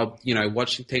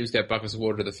watching teams get buckets of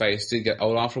water to the face did get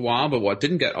old after a while, but what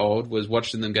didn't get old was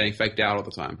watching them getting faked out all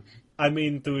the time. I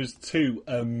mean, there was two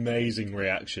amazing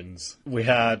reactions. We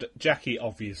had Jackie,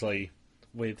 obviously,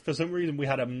 for some reason, we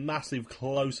had a massive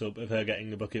close-up of her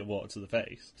getting a bucket of water to the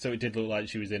face, so it did look like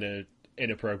she was in a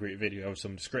inappropriate video of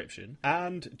some description.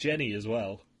 And Jenny as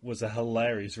well was a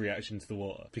hilarious reaction to the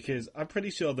water, because I'm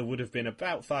pretty sure there would have been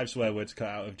about 5 swear words cut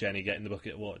out of Jenny getting the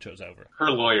bucket of water chucked over her.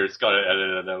 Her lawyer's got to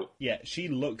edit it out. Yeah, she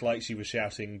looked like she was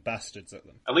shouting bastards at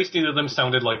them. At least neither of them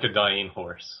sounded like a dying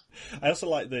horse. I also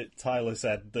like that Tyler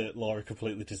said that Laura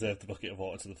completely deserved the bucket of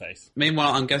water to the face.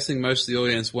 Meanwhile, I'm guessing most of the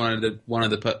audience wanted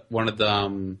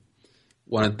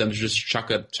them to just chuck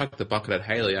the bucket at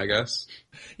Haley, I guess.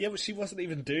 Yeah, but she wasn't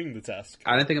even doing the task.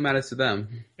 I don't think it matters to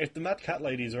them. If the Mad Cat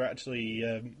ladies are actually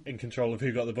in control of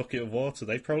who got the bucket of water,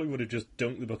 they probably would have just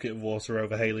dunked the bucket of water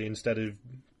over Haley instead of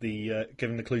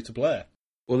giving the clue to Blair.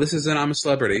 Well, this is an I'm a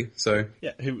Celebrity, so...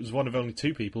 Yeah, who was one of only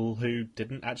 2 people who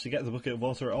didn't actually get the bucket of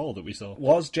water at all that we saw.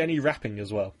 Was Jenny rapping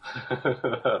as well?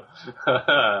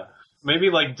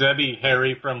 Maybe like Debbie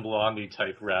Harry from Blondie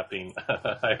type rapping.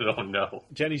 I don't know.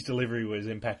 Jenny's delivery was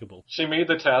impeccable. She made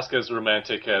the task as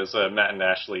romantic as Matt and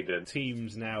Ashley did.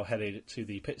 Teams now headed to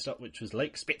the pit stop, which was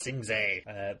Lake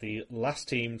Spitzingsee. The last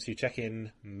team to check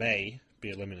in may be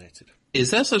eliminated.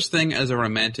 Is there such thing as a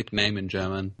romantic name in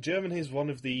German? German is one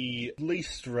of the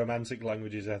least romantic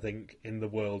languages, I think, in the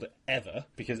world ever,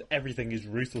 because everything is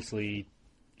ruthlessly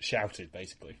shouted,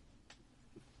 basically.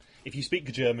 If you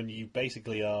speak German, you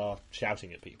basically are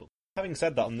shouting at people. Having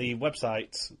said that, on the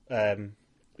website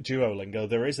Duolingo,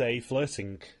 there is a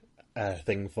flirting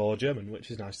thing for German,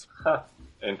 which is nice. Huh.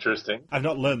 Interesting. I've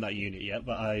not learned that unit yet,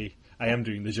 but I am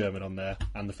doing the German on there,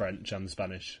 and the French, and the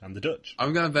Spanish, and the Dutch.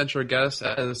 I'm going to venture a guess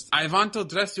as, I want to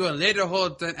dress you in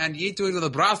lederhosen and eat you with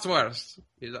the bratwurst.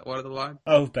 Is that one of the line?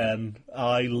 Oh, Ben.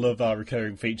 I love our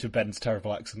recurring feature, Ben's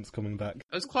terrible accents coming back. It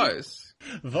was close.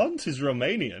 Want is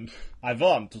Romanian. I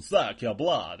want to suck your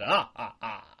blood. Ah, ah,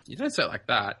 ah. You don't say it like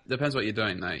that. Depends what you're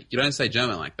doing, though. You don't say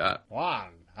German like that.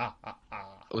 One. Ah, ah,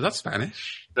 ah. Was that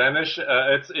Spanish? Spanish,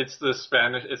 it's the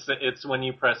Spanish, it's when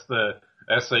you press the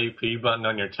SAP button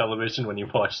on your television when you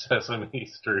watch Sesame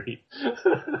Street.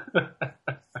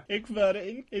 Ik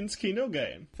werde ins Kino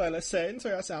gehen, weil es sehr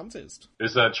interessant ist.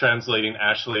 Is that translating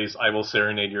Ashley's "I will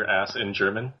serenade your ass" in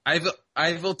German? I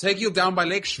will take you down by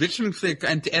Lake Schwitzenflick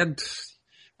and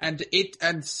eat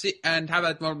and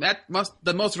have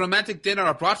the most romantic dinner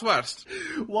of bratwurst.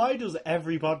 Why does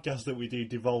every podcast that we do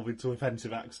devolve into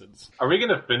offensive accents? Are we going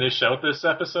to finish out this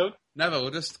episode? Never.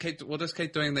 We'll just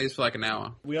keep doing these for like an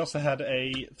hour. We also had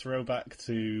a throwback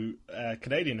to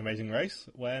Canadian Amazing Race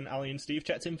when Ali and Steve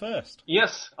checked in first.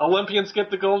 Yes, Olympians get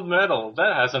the gold medal.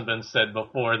 That hasn't been said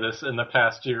before this in the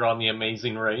past year on the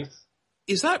Amazing Race.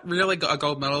 Is that really a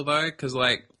gold medal though? Because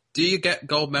do you get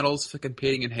gold medals for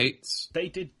competing in heats? They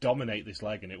did dominate this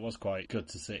leg, and it was quite good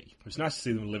to see. It was nice to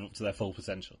see them live up to their full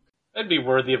potential. That'd be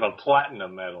worthy of a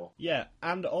platinum medal. Yeah,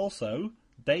 and also,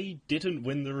 they didn't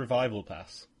win the Revival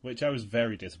Pass, which I was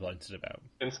very disappointed about.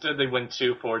 Instead, they win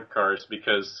 2 Ford cars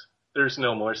because there's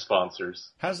no more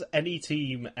sponsors. Has any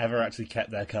team ever actually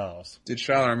kept their cars? Did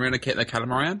Charlotte and Marina keep their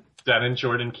catamaran? Dan and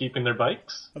Jordan keeping their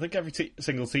bikes? I think every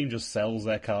single team just sells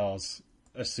their cars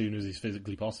as soon as it's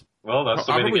physically possible. Well, that's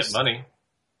the way to get money.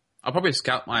 I'll probably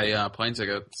scout my plane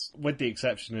tickets. With the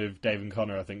exception of Dave and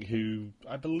Connor, I think, who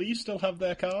I believe still have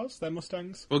their cars, their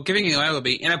Mustangs. Well, giving it away would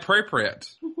be inappropriate.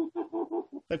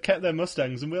 They've kept their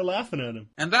Mustangs and we're laughing at them.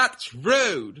 And that's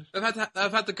rude. They've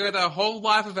had to go their whole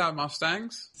life without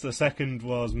Mustangs. So second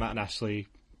was Matt and Ashley.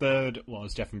 Third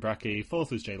was Jeff and Bracky. Fourth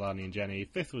was Jaylani and Jenny.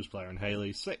 Fifth was Blair and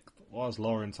Haley. Sixth was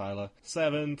Laura and Tyler.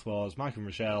 Seventh was Mike and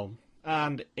Rochelle.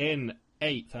 And in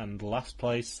eighth and last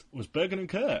place was Bergen and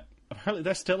Kurt. Apparently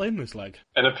they're still in this leg.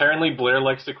 And apparently Blair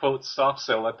likes to quote soft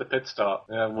sell at the pit stop.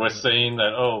 We're saying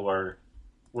that,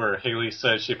 where Haley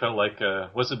said she felt like,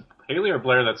 was it Haley or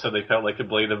Blair that said they felt like a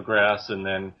blade of grass, and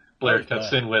then Blair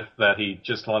cuts in with that he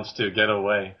just wants to get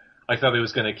away. I thought he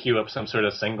was going to queue up some sort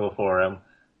of single for him,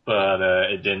 but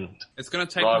it didn't. It's going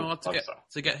to take him a lot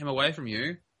to get him away from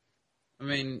you. I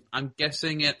mean, I'm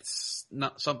guessing it's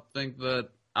not something that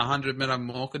 100 Men or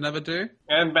More could never do.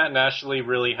 And Matt and Ashley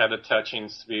really had a touching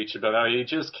speech about how you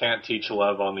just can't teach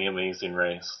love on The Amazing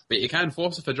Race. But you can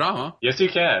force it for drama. Yes, you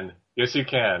can. Yes, you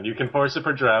can. You can force it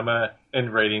for drama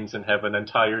and ratings and have an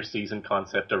entire season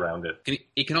concept around it.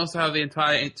 You can also have the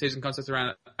entire season concept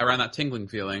around that tingling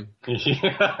feeling.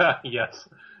 Yeah,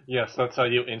 yes, that's how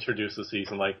you introduce a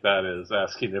season like that, is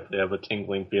asking if they have a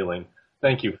tingling feeling.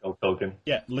 Thank you, Phil Kogan.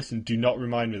 Yeah, listen, do not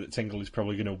remind me that Tingle is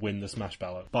probably going to win the Smash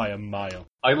ballot by a mile.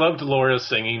 I loved Laura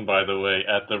singing, by the way,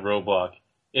 at the roadblock.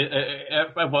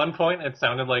 At one point, it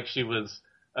sounded like she was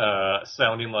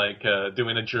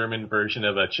doing a German version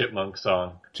of a Chipmunk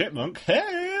song. Chipmunk?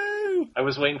 Hey! I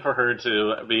was waiting for her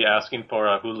to be asking for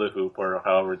a hula hoop, or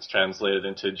however it's translated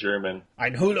into German.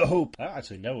 Ein hula hoop. I don't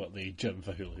actually know what the German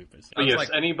for hula hoop is. But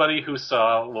yes, anybody who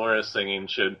saw Laura singing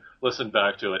should listen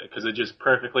back to it, because it just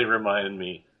perfectly reminded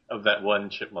me of that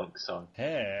one Chipmunk song.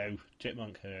 Hey,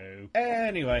 Chipmunk ho.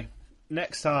 Anyway,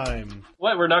 next time.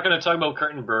 What, we're not going to talk about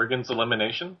Curtin Bergen's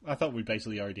elimination? I thought we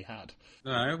basically already had.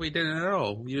 No, we didn't at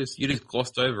all. You just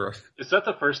glossed over it. Is that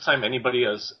the first time anybody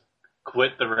has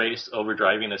quit the race over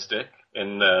driving a stick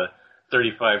in the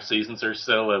 35 seasons or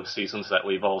so of seasons that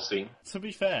we've all seen? To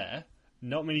be fair,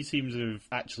 not many teams have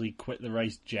actually quit the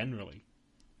race generally,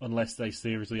 unless they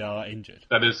seriously are injured.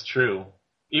 That is true.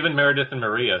 Even Meredith and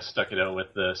Maria stuck it out with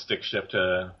the stick shift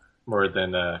more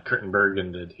than Curtin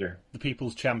Bergen did here. The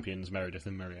people's champions, Meredith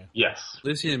and Maria. Yes.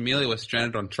 Lucy and Amelia were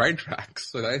stranded on train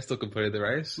tracks, so they still completed the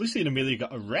race. Lucy and Amelia got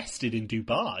arrested in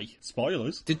Dubai.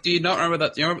 Spoilers. Do you not remember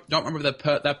that? You don't remember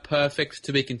that perfect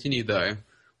to be continued though,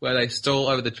 where they stole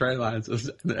over the train lines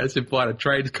as implied a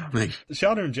train's coming.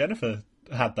 Shana and Jennifer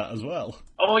had that as well.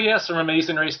 Oh yes, from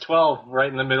Amazing Race 12, right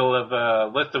in the middle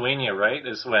of Lithuania, right?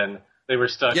 Is when they were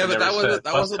stuck. Yeah, and but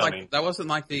that wasn't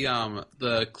like the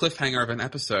cliffhanger of an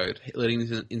episode leading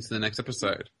into the next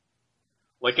episode.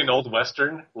 Like an old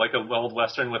western, with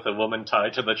a woman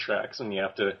tied to the tracks, and you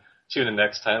have to tune in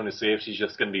next time to see if she's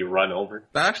just going to be run over.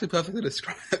 That actually perfectly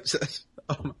describes it.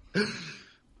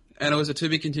 And it was a to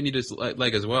be continued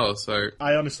leg as well, so...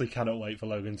 I honestly cannot wait for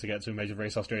Logan to get to a Major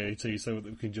Race Australia 2 so that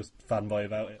we can just fanboy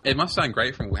about it. It must sound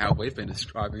great from how we've been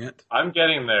describing it. I'm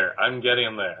getting there.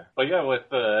 But yeah, with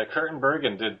Kurt and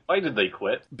Bergen, why did they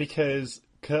quit? Because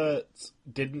Kurt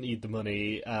didn't need the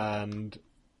money and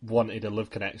wanted a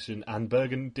love connection, and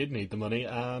Bergen did need the money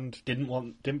and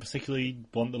didn't particularly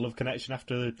want the love connection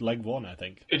after leg one, I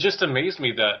think. It just amazed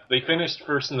me that they finished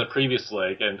first in the previous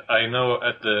leg, and I know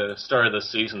at the start of the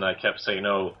season I kept saying,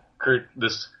 oh,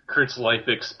 Kurt's life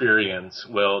experience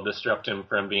will disrupt him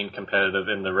from being competitive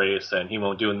in the race, and he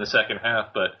won't do in the second half,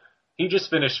 but he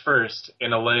just finished first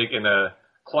in a leg in a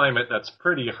climate that's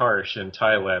pretty harsh in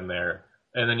Thailand there,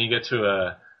 and then you get to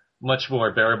a much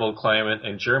more bearable climate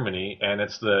in Germany, and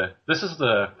this is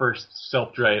the first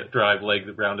self-drive leg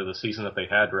round of the season that they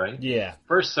had, right? Yeah.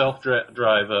 First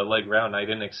self-drive leg round, I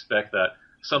didn't expect that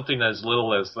something as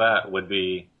little as that would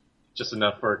be just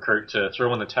enough for Kurt to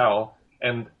throw in the towel.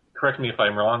 And correct me if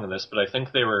I'm wrong on this, but I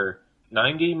think they were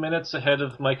 90 minutes ahead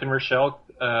of Mike and Rochelle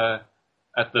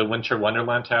at the Winter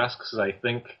Wonderland tasks. I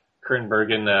think Kurt and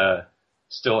Bergen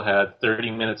still had 30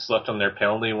 minutes left on their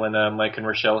penalty when Mike and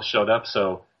Rochelle showed up,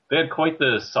 so they had quite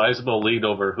the sizable lead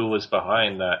over who was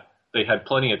behind that. They had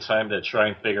plenty of time to try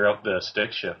and figure out the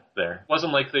stick shift there. It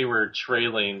wasn't like they were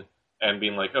trailing and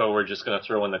being like, oh, we're just going to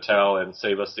throw in the towel and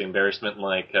save us the embarrassment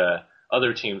like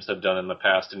other teams have done in the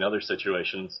past in other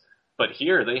situations. But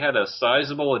here, they had a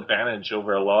sizable advantage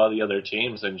over a lot of the other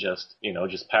teams and just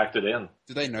packed it in.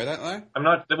 Did they know that,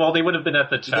 though? Well, they would have been at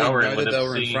the tower and would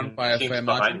have seen in front by a teams fair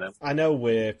behind margin? them. I know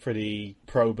we're pretty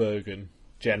pro-Bergen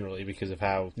generally because of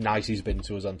how nice he's been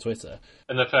to us on Twitter.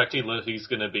 And the fact he's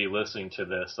going to be listening to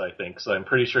this, I think. So I'm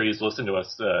pretty sure he's listened to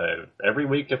us every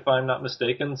week, if I'm not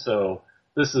mistaken. So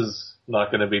this is not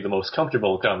going to be the most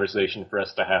comfortable conversation for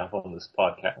us to have on this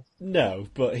podcast. No,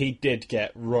 but he did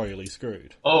get royally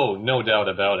screwed. Oh, no doubt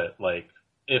about it.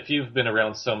 if you've been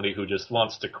around somebody who just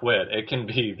wants to quit, it can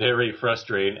be very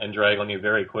frustrating and drag on you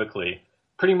very quickly.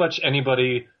 Pretty much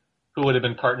anybody who would have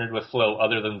been partnered with Flo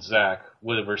other than Zach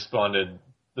would have responded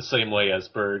the same way as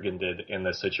Bergen did in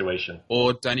this situation.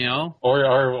 Or Danielle.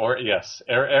 Or yes,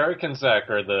 Eric and Zach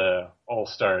are the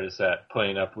all-stars at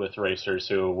putting up with racers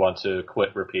who want to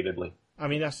quit repeatedly. I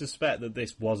mean, I suspect that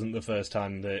this wasn't the first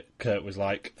time that Kurt was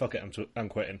like, fuck it, I'm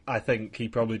quitting. I think he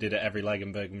probably did it every leg,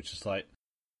 and Bergen was just like,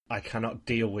 I cannot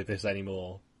deal with this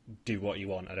anymore. Do what you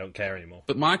want. I don't care anymore.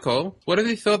 But Michael, what if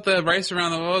you thought the race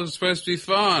around the world was supposed to be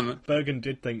fun? Bergen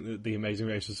did think that the Amazing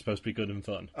Race was supposed to be good and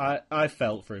fun. I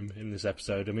felt for him in this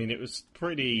episode. I mean, it was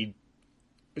pretty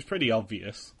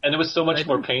obvious. And it was so much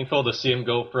more painful to see him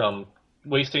go from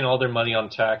wasting all their money on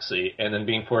taxi and then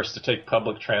being forced to take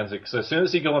public transit. Because as soon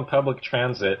as you go on public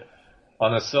transit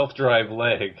on a self-drive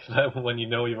leg, when you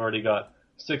know you've already got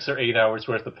 6 or 8 hours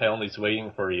worth of penalties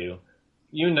waiting for you,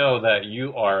 you know that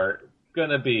you are going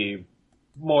to be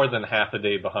more than half a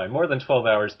day behind, more than 12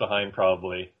 hours behind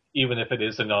probably, even if it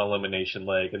is a non-elimination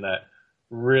leg, and that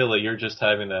really you're just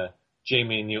having a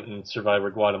Jamie Newton Survivor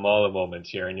Guatemala moment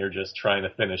here, and you're just trying to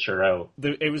finish her out.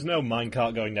 It was no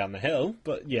minecart going down the hill,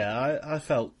 but yeah, I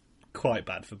felt quite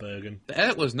bad for Bergen. The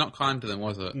edit was not kind to them,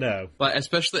 was it? No. Like,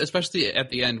 especially at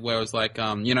the end where it was like,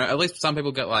 at least some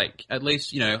people get like, at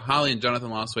least, Harley and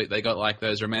Jonathan last week, they got like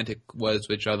those romantic words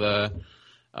with each other.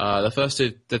 The first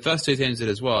two teams did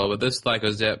as well, but this like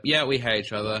was, yeah, we hate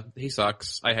each other. He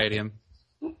sucks. I hate him.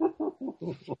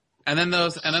 And then there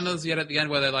was yet at the end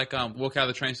where they like walk out of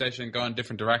the train station and go in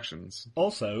different directions.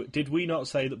 Also, did we not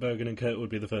say that Bergen and Kurt would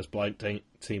be the first blind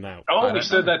team out? Oh, we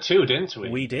said that too, didn't we?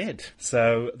 We did.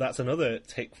 So that's another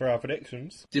tick for our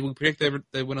predictions. Did we predict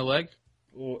they'd win a leg?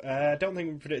 Well, I don't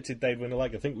think we predicted they'd win a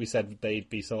leg. I think we said they'd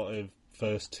be sort of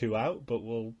first two out, but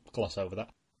we'll gloss over that.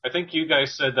 I think you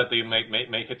guys said that they might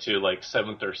make it to like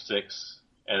 7th or 6th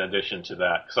in addition to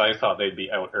that, because I thought they'd be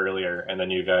out earlier, and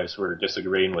then you guys were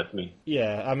disagreeing with me.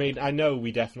 Yeah, I mean, I know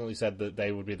we definitely said that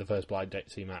they would be the first blind date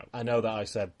team out. I know that I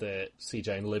said that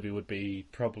CJ and Libby would be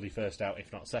probably first out,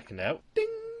 if not second out. Ding!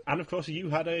 And of course, you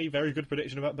had a very good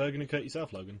prediction about Bergen and Kurt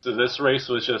yourself, Logan. So this race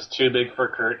was just too big for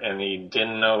Kurt, and he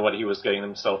didn't know what he was getting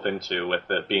himself into with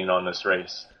it being on this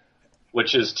race.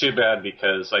 Which is too bad,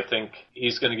 because I think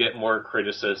he's going to get more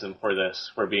criticism for this,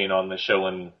 for being on the show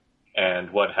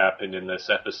and what happened in this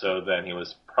episode than he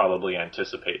was probably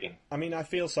anticipating. I mean, I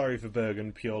feel sorry for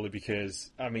Bergen purely because,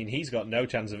 I mean, he's got no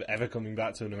chance of ever coming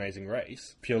back to an Amazing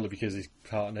Race, purely because his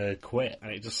partner quit,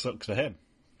 and it just sucks for him,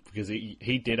 because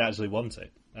he did actually want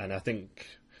it. And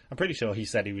I'm pretty sure he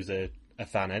said he was a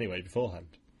fan anyway beforehand.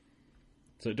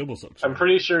 So it double sucks. I'm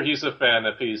pretty sure he's a fan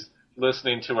if he's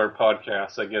listening to our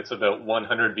podcast that gets about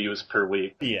 100 views per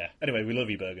week. Yeah. Anyway, we love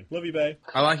you, Bergen. Love you, babe.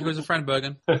 I like you as a friend,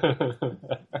 Bergen.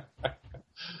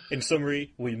 In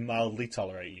summary, we mildly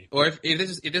tolerate you. Or if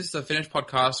this is a finished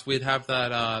podcast, we'd have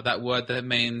that word that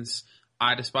means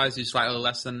I despise you slightly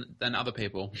less than other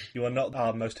people. You are not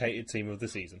our most hated team of the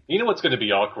season. You know what's going to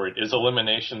be awkward is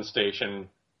Elimination Station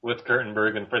with Kurt and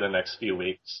Bergen for the next few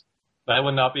weeks. That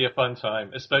would not be a fun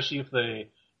time, especially if they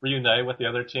reunite with the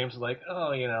other teams. Like,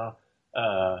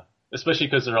 especially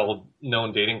because they're all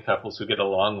known dating couples who get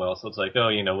along well. So it's like,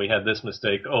 we had this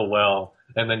mistake. Oh, well.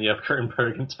 And then you have Kurt and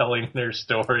Bergen telling their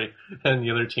story and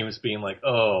the other teams being like,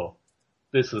 oh,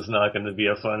 this is not going to be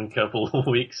a fun couple of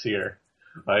weeks here.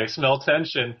 I smell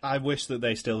tension. I wish that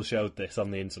they still showed this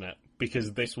on the internet,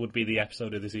 because this would be the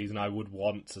episode of the season I would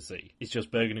want to see. It's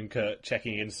just Bergen and Kurt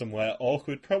checking in somewhere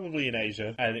awkward, probably in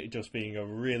Asia, and it just being a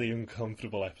really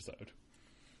uncomfortable episode.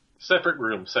 Separate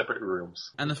rooms.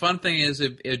 And the fun thing is,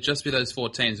 it'd just be those 4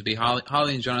 teams. It'd be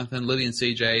Harley and Jonathan, Lily and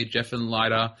CJ, Jeff and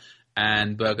Lyda,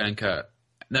 and Bergen and Kurt.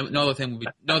 No other team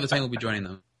will be joining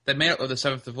them. They made up of the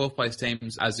 7th to 4th place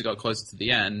teams as they got closer to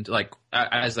the end, like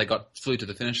as they flew to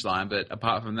the finish line. But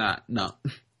apart from that, no.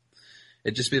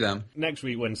 It'd just be them. Next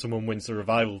week, when someone wins the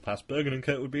Revival Pass, Bergen and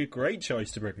Kurt would be a great choice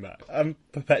to bring back. I'm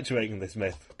perpetuating this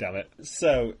myth, damn it.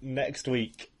 So, next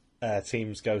week,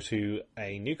 teams go to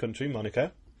a new country,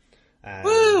 Monaco.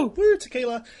 Woo! Woo,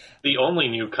 tequila! The only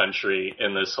new country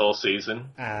in this whole season.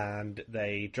 And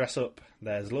they dress up.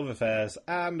 There's love affairs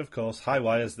and, of course, high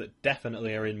wires that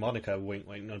definitely are in Monaco, wink,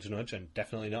 wink, nudge, nudge, and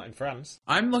definitely not in France.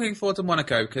 I'm looking forward to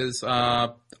Monaco because I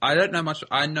don't know much.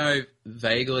 I know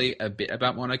vaguely a bit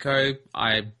about Monaco.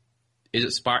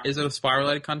 Is it a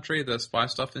spy-related country, the spy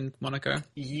stuff in Monaco?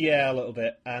 Yeah, a little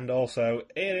bit. And also,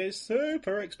 it is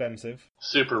super expensive.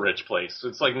 Super rich place.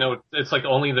 It's like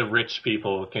only the rich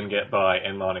people can get by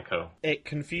in Monaco. It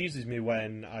confuses me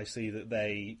when I see that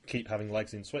they keep having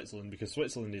legs in Switzerland, because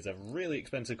Switzerland is a really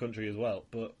expensive country as well.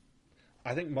 But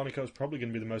I think Monaco is probably going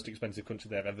to be the most expensive country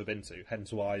they've ever been to,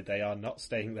 hence why they are not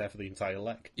staying there for the entire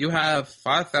leg. You have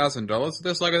 $5,000 for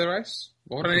this leg of the race?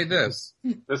 Why would I need this?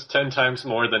 That's 10 times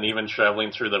more than even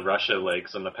traveling through the Russia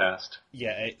legs in the past.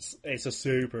 Yeah, it's a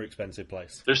super expensive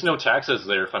place. There's no taxes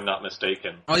there, if I'm not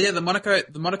mistaken. Oh yeah, the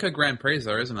Monaco Grand Prix,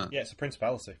 though, isn't it? Yeah, it's a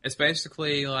principality. It's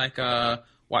basically like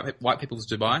white people's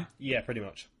Dubai. Yeah, pretty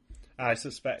much. I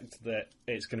suspect that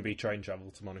it's going to be train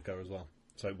travel to Monaco as well,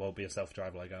 so it won't be a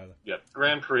self-drive leg either. Yep.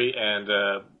 Grand Prix and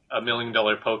 $1 million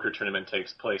poker tournament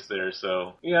takes place there,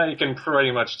 so yeah, you can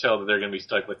pretty much tell that they're going to be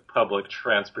stuck with public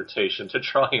transportation to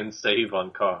try and save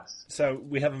on costs. So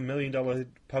we have $1 million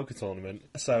poker tournament,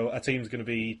 so our team's going to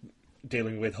be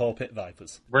dealing with Hall Pit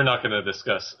Vipers. We're not going to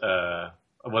discuss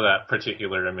that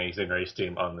particular amazing race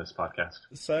team on this podcast.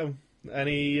 So,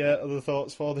 any other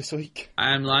thoughts for this week?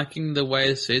 I'm liking the way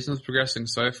the season's progressing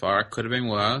so far. It could have been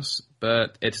worse,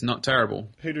 but it's not terrible.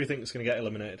 Who do we think is going to get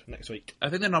eliminated next week? I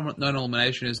think the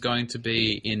non-elimination is going to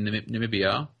be in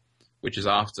Namibia, which is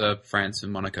after France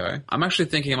and Monaco. I'm actually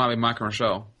thinking it might be Mike and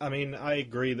Rochelle. I mean, I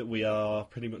agree that we are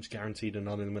pretty much guaranteed a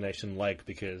non-elimination leg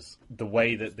because the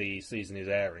way that the season is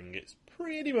airing, it's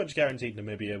pretty much guaranteed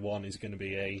Namibia 1 is going to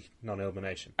be a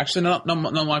non-elimination. Actually, not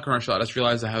Mike and Rochelle. I just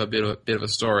realised they have a bit of a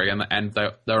story, and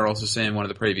they're also seeing one of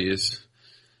the previews.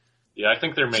 Yeah, I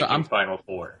think they're making Final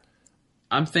Four.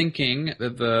 I'm thinking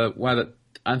that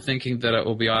it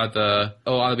will be either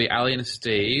be Ali and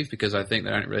Steve, because I think they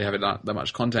don't really have that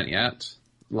much content yet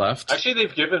left. Actually,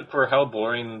 they've given, for how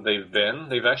boring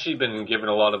they've actually been given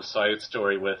a lot of side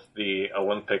story with the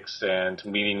Olympics and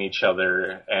meeting each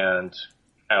other, and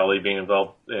Ali being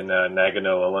involved in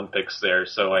Nagano Olympics there.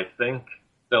 So I think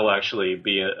they'll actually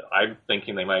be, I'm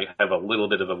thinking they might have a little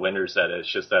bit of a winner's edit. It's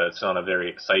just that it's not a very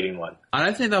exciting one. I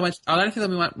don't think there'll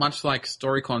be much like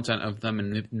story content of them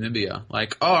in Namibia.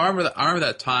 Like, I remember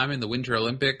that time in the Winter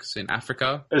Olympics in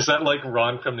Africa. Is that like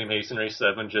Ron from the Amazing Race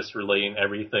 7 just relating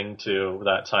everything to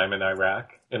that time in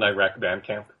Iraq band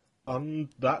camp? On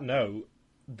that note,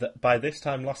 by this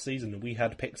time last season, we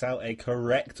had picked out a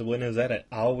correct winner's edit.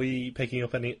 Are we picking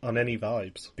up on any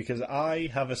vibes? Because I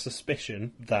have a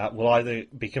suspicion that will either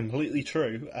be completely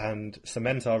true and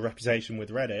cement our reputation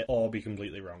with Reddit, or be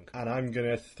completely wrong. And I'm going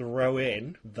to throw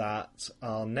in that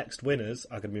our next winners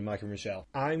are going to be Mike and Rochelle.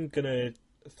 I'm going to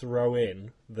throw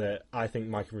in that I think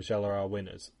Mike and Rochelle are our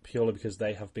winners, purely because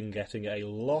they have been getting a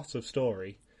lot of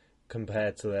story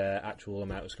compared to their actual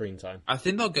amount of screen time. I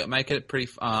think they'll make it pretty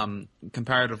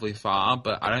comparatively far,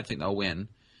 but I don't think they'll win,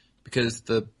 because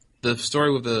the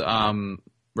story with the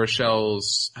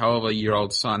Rochelle's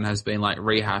however-year-old son has been like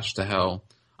rehashed to hell.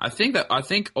 I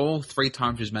think all 3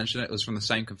 times she's mentioned it was from the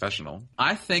same confessional.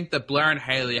 I think that Blair and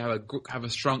Haley have a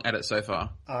strong edit so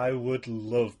far. I would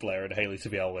love Blair and Haley to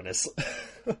be our winners.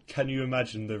 Can you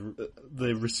imagine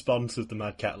the response of the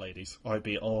Mad Cat ladies? Oh, it'd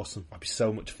be awesome. It'd be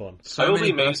so much fun. I will be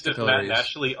amazed if Matt and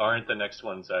Ashley aren't the next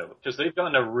ones out, because they've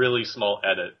gotten a really small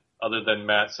edit, other than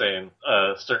Matt saying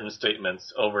certain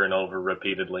statements over and over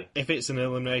repeatedly. If it's an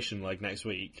elimination like next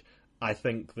week, I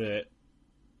think that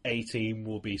A-Team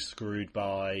will be screwed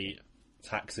by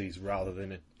taxis rather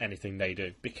than anything they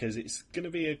do, because it's going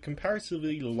to be a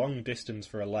comparatively long distance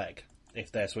for a leg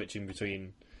if they're switching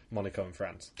between Monaco and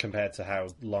France, compared to how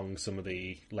long some of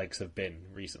the legs have been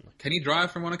recently. Can you drive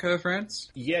from Monaco to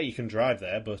France? Yeah, you can drive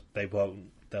there, but they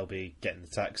won't. They'll be getting the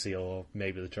taxi or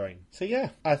maybe the train. So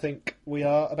yeah, I think we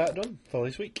are about done for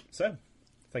this week. So,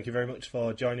 thank you very much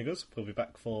for joining us. We'll be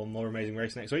back for more Amazing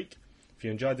Race next week. If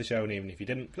you enjoyed the show, and even if you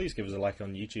didn't, please give us a like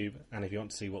on YouTube. And if you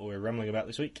want to see what we're rambling about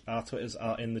this week, our Twitters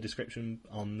are in the description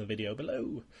on the video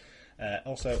below.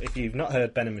 Also, if you've not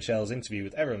heard Ben and Michelle's interview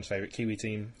with everyone's favourite Kiwi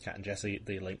team, Kat and Jesse,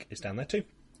 the link is down there too.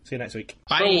 See you next week.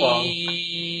 Bye. So long.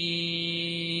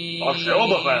 Auf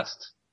Oktoberfest.